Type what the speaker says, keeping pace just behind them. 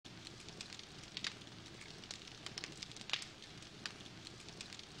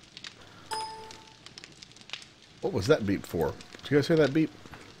What was that beep for? Did you guys hear that beep?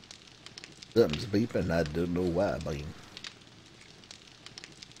 Something's beeping. I don't know why, man.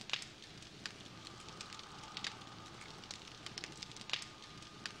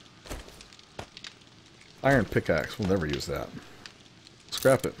 Iron pickaxe. We'll never use that.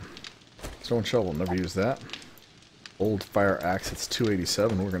 Scrap it. Stone shovel. Never use that. Old fire axe. It's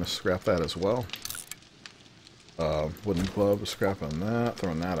 287. We're going to scrap that as well. Wooden glove. Scrap on that.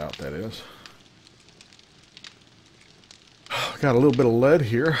 Throwing that out, that is. Got a little bit of lead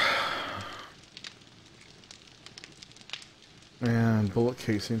here. And bullet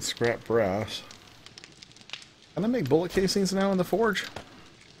casing. Scrap brass. Can I make bullet casings now in the forge?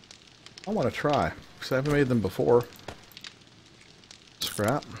 I want to try. Because I haven't made them before.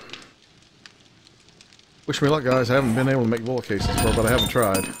 Scrap. Wish me luck, guys. I haven't been able to make bullet casings before, but I haven't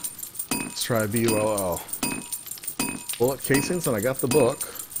tried. Let's try BULL. Bullet casings, and I got the book.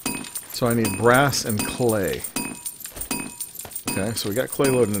 So I need brass and clay. Okay, so we got clay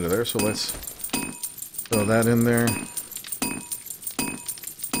loaded into there, so let's throw that in there.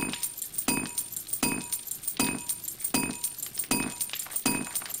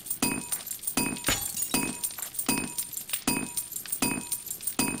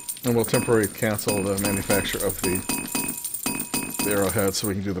 And we'll temporarily cancel the manufacture of the arrowhead so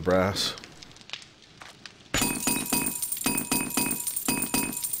we can do the brass.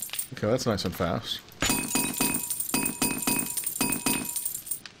 Okay, that's nice and fast.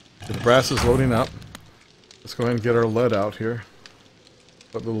 The brass is loading up. Let's go ahead and get our lead out here.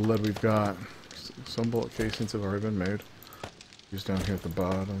 What little lead we've got. Some bullet casings have already been made. Use down here at the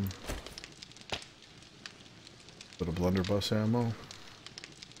bottom. Bit of blunderbuss ammo.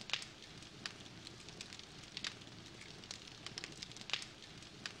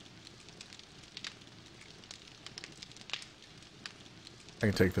 I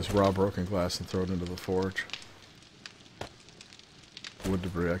can take this raw broken glass and throw it into the forge. Wood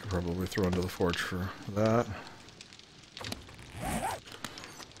debris I could probably throw into the forge for that. There's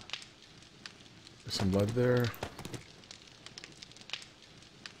some lead there.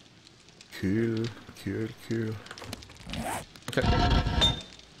 Cool, cool, cool. Okay. So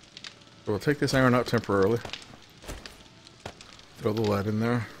we'll take this iron out temporarily. Throw the lead in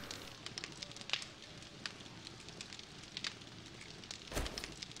there.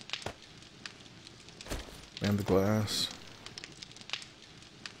 And the glass.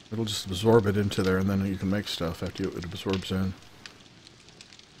 It'll just absorb it into there, and then you can make stuff after it absorbs in.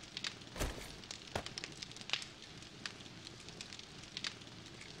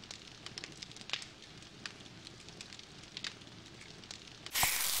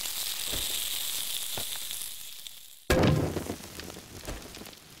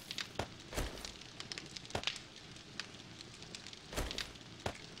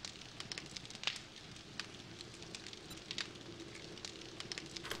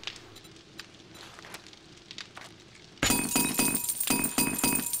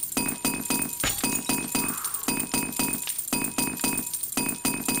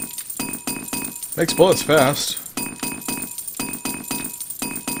 Makes bullets fast.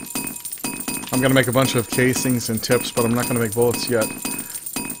 I'm going to make a bunch of casings and tips, but I'm not going to make bullets yet.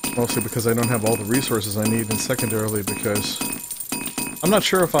 Mostly because I don't have all the resources I need, and secondarily because I'm not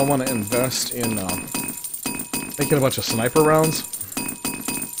sure if I want to invest in making a bunch of sniper rounds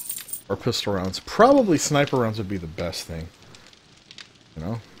or pistol rounds. Probably sniper rounds would be the best thing, you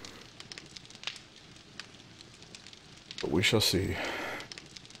know? But we shall see.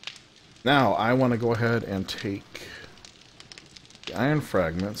 Now, I want to go ahead and take the iron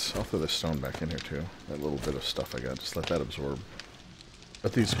fragments. I'll throw this stone back in here too. That little bit of stuff I got, just let that absorb.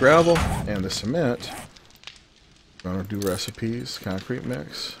 But these gravel and the cement, I'm going to do recipes, concrete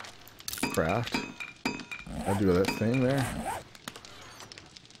mix, craft. I'll do that thing there.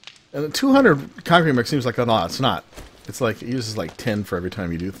 And the 200 concrete mix seems like a lot. It's not. It's like, it uses like 10 for every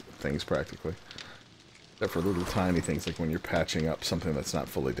time you do things practically. Except for little tiny things like when you're patching up something that's not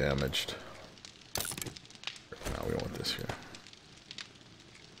fully damaged. No, we don't want this here.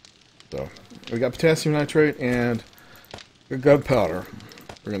 So, we got potassium nitrate and gunpowder.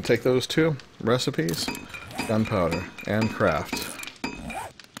 We're going to take those two recipes, gunpowder, and craft.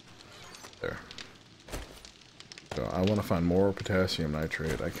 There. So, I want to find more potassium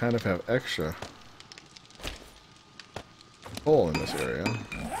nitrate. I kind of have extra coal in this area.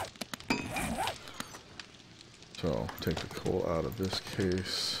 So, take the coal out of this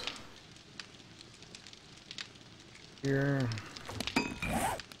case here.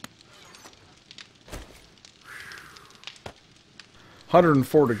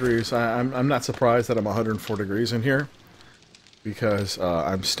 $104. I'm not surprised that I'm 104 degrees in here because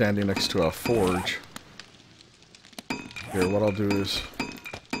I'm standing next to a forge. Here, what I'll do is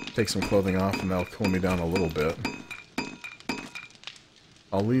take some clothing off and that'll cool me down a little bit.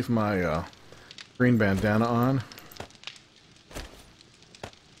 I'll leave my green bandana on.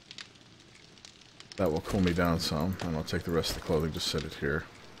 That will cool me down some, and I'll take the rest of the clothing, just set it here.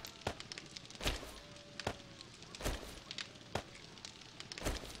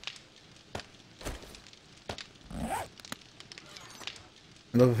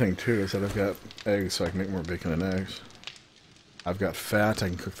 Another thing too is that I've got eggs, so I can make more bacon and eggs. I've got fat, I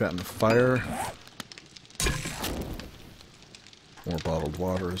can cook that in the fire. More bottled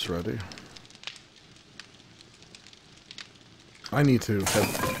water is ready. I need to head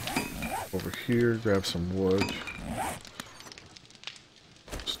over here, grab some wood.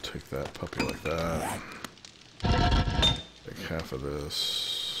 Just take that puppy like that. Take half of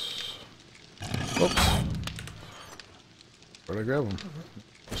this. Oops. Where'd I grab them?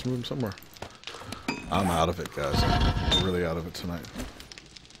 Let's move them somewhere. I'm out of it, guys. I'm really out of it tonight.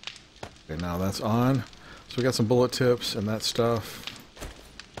 Okay, now that's on. So we got some bullet tips and that stuff.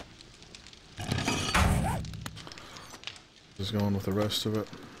 Just going with the rest of it.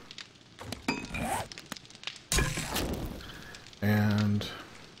 And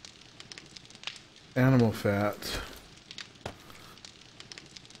animal fat.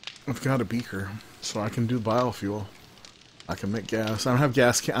 I've got a beaker, so I can do biofuel. I can make gas. I don't have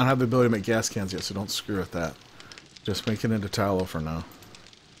gas. I don't have the ability to make gas cans yet, so don't screw with that. Just make it into tallow for now.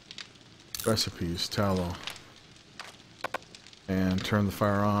 Recipes, tallow, and turn the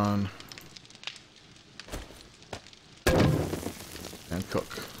fire on and cook.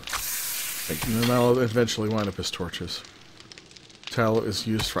 And then that'll eventually wind up as torches. Tallow is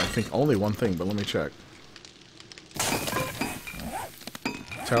used for, I think, only one thing, but let me check.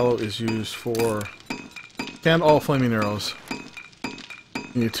 Tallow is used for canned all flaming arrows.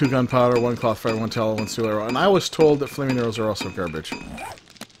 You need 2 gunpowder, 1 cloth fire, 1 tallow, 1 steel arrow. And I was told that flaming arrows are also garbage.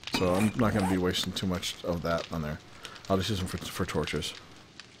 So I'm not going to be wasting too much of that on there. I'll just use them for torches.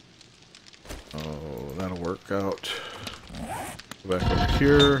 Oh, that'll work out. Go back over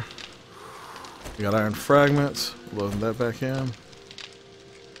here. We got iron fragments. Loading that back in.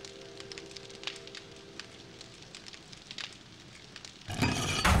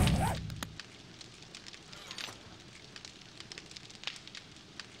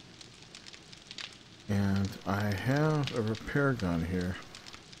 And I have a repair gun here.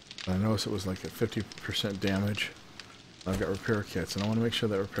 I noticed it was like at 50% damage. I've got repair kits, and I want to make sure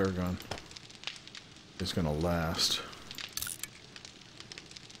that repair gun is going to last.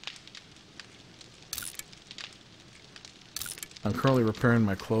 I'm currently repairing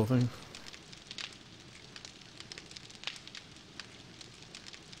my clothing.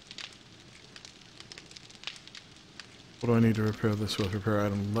 What do I need to repair this with? Repair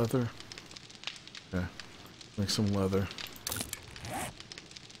item leather. Okay, make some leather.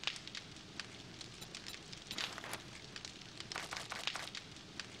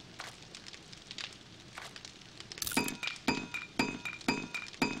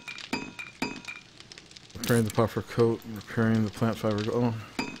 Repairing the puffer coat, repairing the plant fiber gloves. Oh,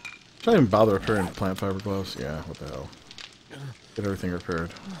 should I even bother repairing the plant fiber gloves? Yeah, what the hell. Get everything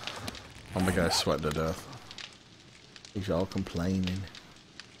repaired. Oh, my guy's sweating to death. He's all complaining.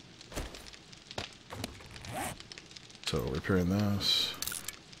 So, repairing this.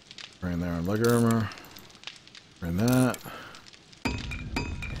 Repairing there on leg armor. Repairing that.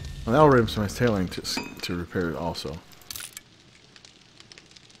 And that'll raise my tailing to repair it also.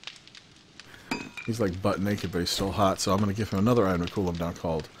 He's like butt naked, but he's still hot, so I'm going to give him another item to cool him down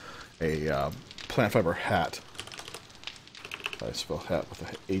called a plant fiber hat. I spell hat with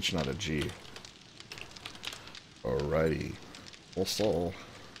a H, not a G. Alrighty. Also.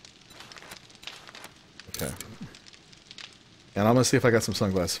 Okay. And I'm going to see if I got some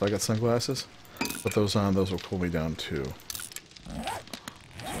sunglasses. If I got sunglasses, put those on. Those will cool me down too.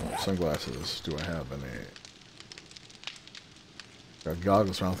 So, sunglasses. Do I have any? Got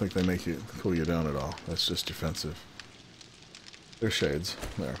goggles, but I don't think they make you cool you down at all. That's just defensive. They're shades.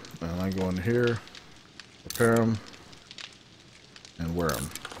 There. And I go in here, repair them, and wear them.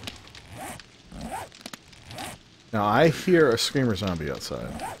 Now I hear a screamer zombie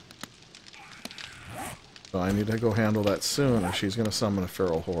outside. So I need to go handle that soon, or she's going to summon a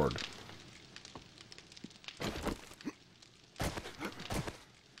feral horde.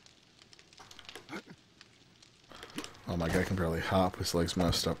 Oh, my guy can barely hop. His leg's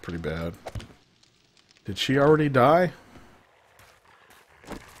messed up pretty bad. Did she already die?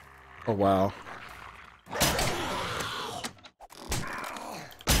 Oh, wow.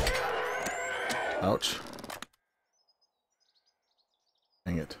 Ouch.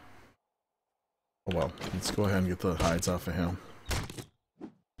 Dang it. Oh well, let's go ahead and get the hides off of him.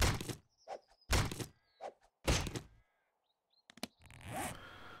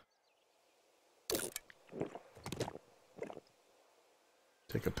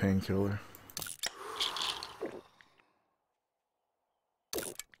 Take a painkiller.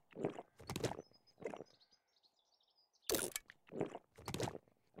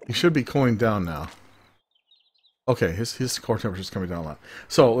 He should be cooling down now. Okay, his core temperature is coming down a lot.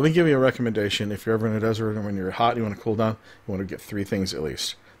 So let me give you a recommendation. If you're ever in a desert and when you're hot and you want to cool down, you want to get 3 things at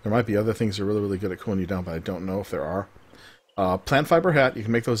least. There might be other things that are really, really good at cooling you down, but I don't know if there are. Plant fiber hat, you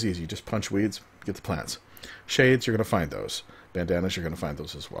can make those easy. You just punch weeds, get the plants. Shades, you're going to find those. Bandanas, you're going to find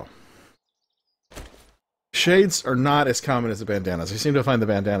those as well. Shades are not as common as the bandanas. I seem to find the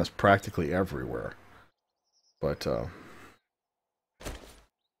bandanas practically everywhere. But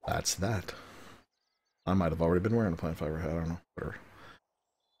that's that. I might have already been wearing a plant fiber hat. I don't know. Whatever.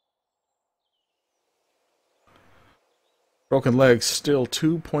 Broken legs, still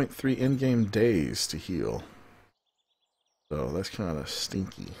 2.3 in-game days to heal. So that's kind of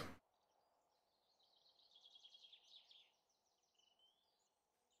stinky.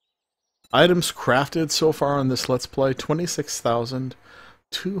 Items crafted so far on this Let's Play,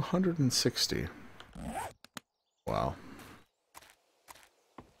 26,260. Wow.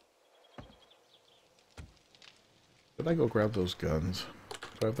 Did I go grab those guns? Do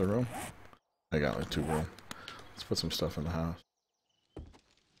I have the room? I got like 2 room. Let's put some stuff in the house. I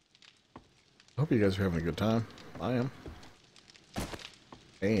hope you guys are having a good time. I am.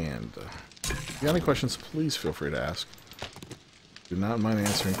 And if you got any questions, please feel free to ask. Do not mind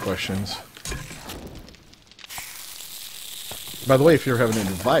answering questions. By the way, if you're having any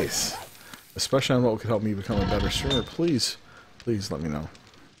advice, especially on what could help me become a better streamer, please let me know.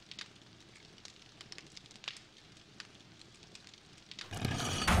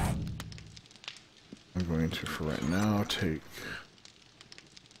 I'm going to, for right now, take...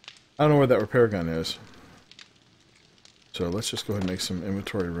 I don't know where that repair gun is. So let's just go ahead and make some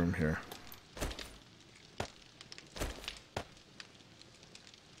inventory room here.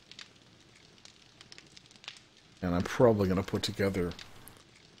 And I'm probably going to put together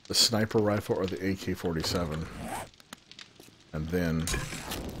the sniper rifle or the AK-47. And then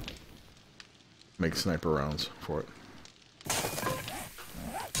make sniper rounds for it.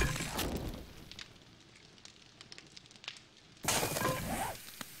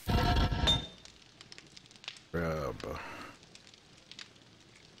 Grab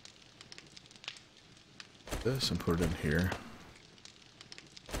this and put it in here.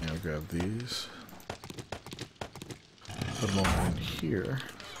 And I'll grab these. Put them over in here.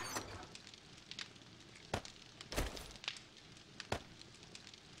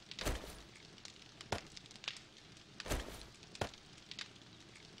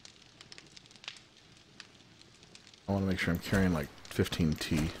 I want to make sure I'm carrying like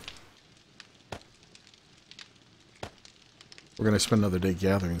 15T. We're going to spend another day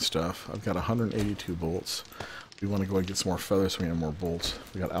gathering stuff. I've got 182 bolts. We want to go and get some more feathers so we have more bolts.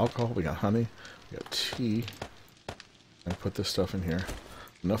 We got alcohol, we got honey, we got tea. I put this stuff in here.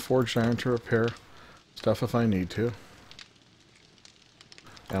 Enough forged iron to repair stuff if I need to.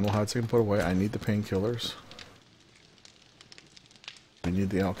 Animal hides I can put away. I need the painkillers. We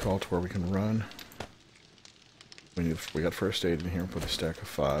need the alcohol to where we can run. We got first aid in here. Put a stack of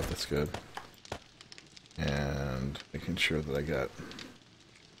 5. That's good. And making sure that I got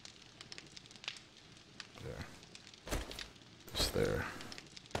there. Just there.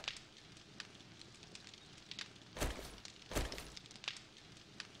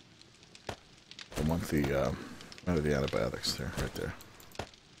 I want the antibiotics there, right there.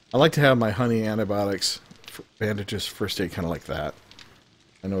 I like to have my honey, antibiotics, bandages, first aid, kind of like that.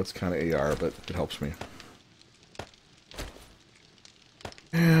 I know it's kind of AR, but it helps me.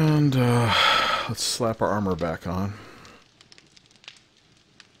 And let's slap our armor back on.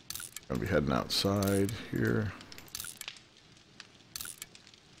 Gonna be heading outside here.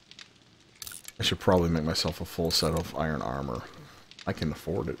 I should probably make myself a full set of iron armor. I can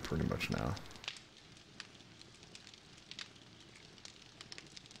afford it pretty much now.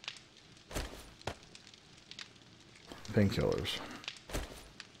 Painkillers.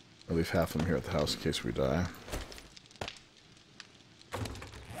 I'll leave half of them here at the house in case we die.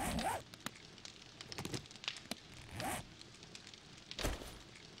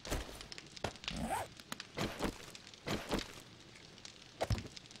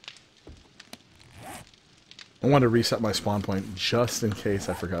 I want to reset my spawn point just in case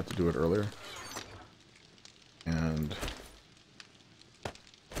I forgot to do it earlier. And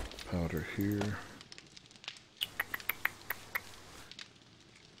powder here.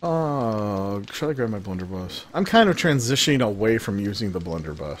 Should I grab my blunderbuss? I'm kind of transitioning away from using the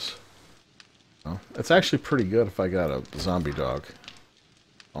blunderbuss. Oh, it's actually pretty good if I got a zombie dog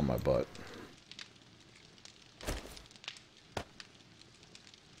on my butt.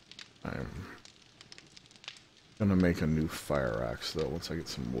 I'm gonna make a new fire axe though once I get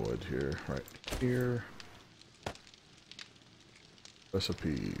some wood here. Right here.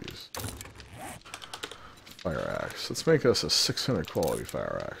 Recipes. Fire axe. Let's make us a 600 quality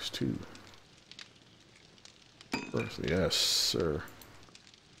fire axe too. First, yes, sir.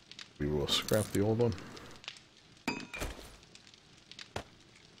 We will scrap the old one.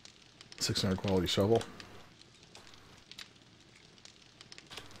 600 quality shovel.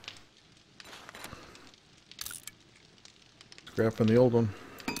 Scrapping the old one.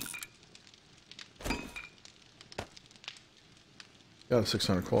 Got a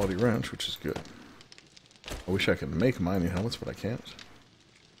 600 quality wrench, which is good. I wish I could make mining helmets, but I can't.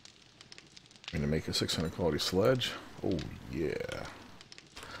 I'm gonna make a 600 quality sledge. Oh yeah.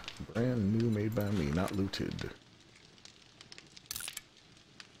 Brand new, made by me, not looted.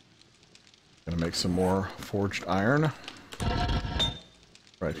 Gonna make some more forged iron.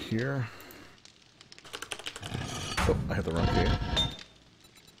 Right here. Oh, I hit the wrong key.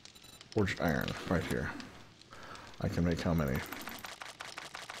 Forged iron, right here. I can make how many?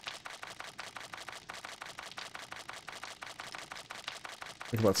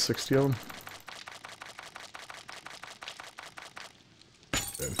 I think about 60 of them.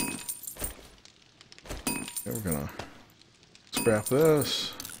 Good. Okay, we're gonna scrap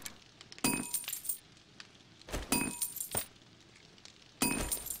this.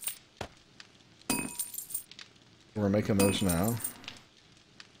 We're making those now.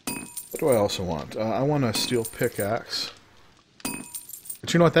 What do I also want? I want a steel pickaxe.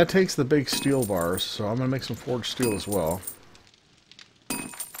 But you know what? That takes the big steel bars, so I'm gonna make some forged steel as well.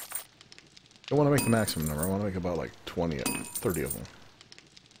 I don't want to make the maximum number. I want to make about like 20, 30 of them.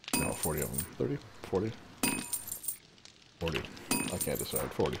 No, 40 of them. 30? 40? 40. I can't decide.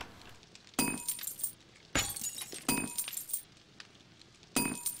 40.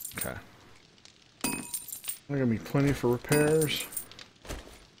 Okay. There's going to be plenty for repairs.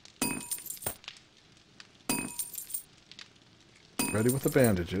 Ready with the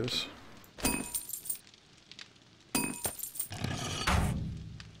bandages.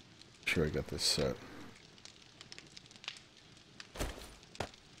 Sure I got this set.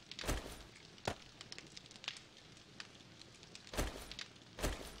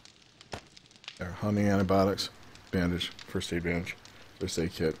 There, honey, antibiotics, bandage, first aid bandage, first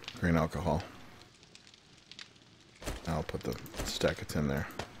aid kit, green alcohol. I'll put the stack of tin there.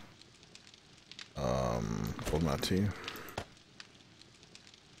 Gold knot tea.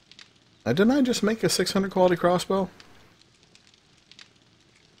 Didn't I just make a 600 quality crossbow?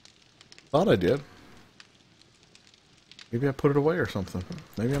 Thought I did. Maybe I put it away or something.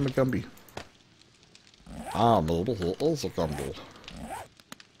 Maybe I'm a Gumby. Ah, maybe he is a Gumby.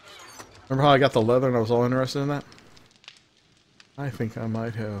 Remember how I got the leather and I was all interested in that? I think I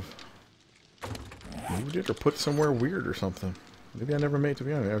might have moved it or put it somewhere weird or something. Maybe I never made it to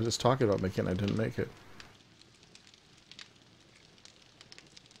the end. I was just talking about making it and I didn't make it.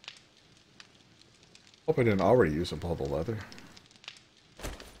 Hope I didn't already use up all the leather.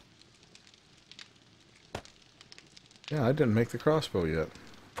 Yeah, I didn't make the crossbow yet.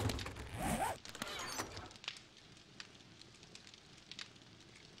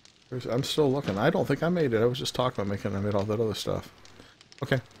 I'm still looking. I don't think I made it. I was just talking about making it. I made all that other stuff.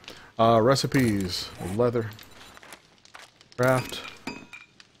 Okay. Recipes. Leather. Craft.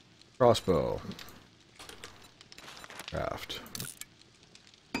 Crossbow. Craft.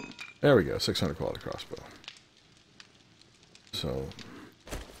 There we go. 600 quality crossbow. So...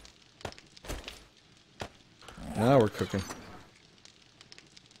 now we're cooking.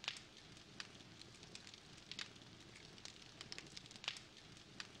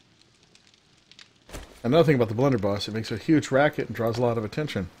 Another thing about the blunderbuss, it makes a huge racket and draws a lot of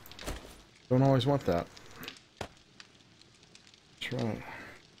attention. Don't always want that. That's right.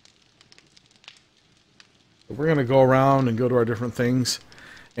 But we're going to go around and go to our different things,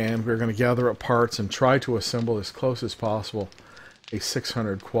 and we're going to gather up parts and try to assemble as close as possible a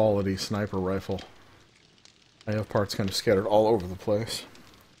 600 quality sniper rifle. I have parts kind of scattered all over the place.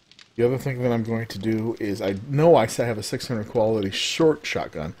 The other thing that I'm going to do is, I know I have a 600 quality short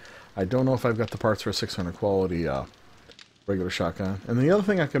shotgun. I don't know if I've got the parts for a 600 quality regular shotgun. And the other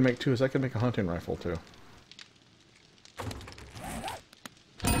thing I can make too is I can make a hunting rifle too.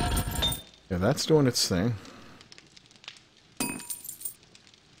 Yeah, that's doing its thing.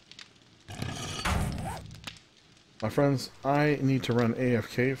 My friends, I need to run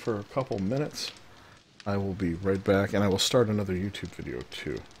AFK for a couple minutes. I will be right back, and I will start another YouTube video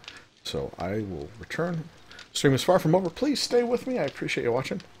too. So I will return. Stream is far from over. Please stay with me. I appreciate you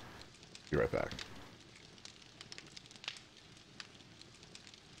watching. Be right back.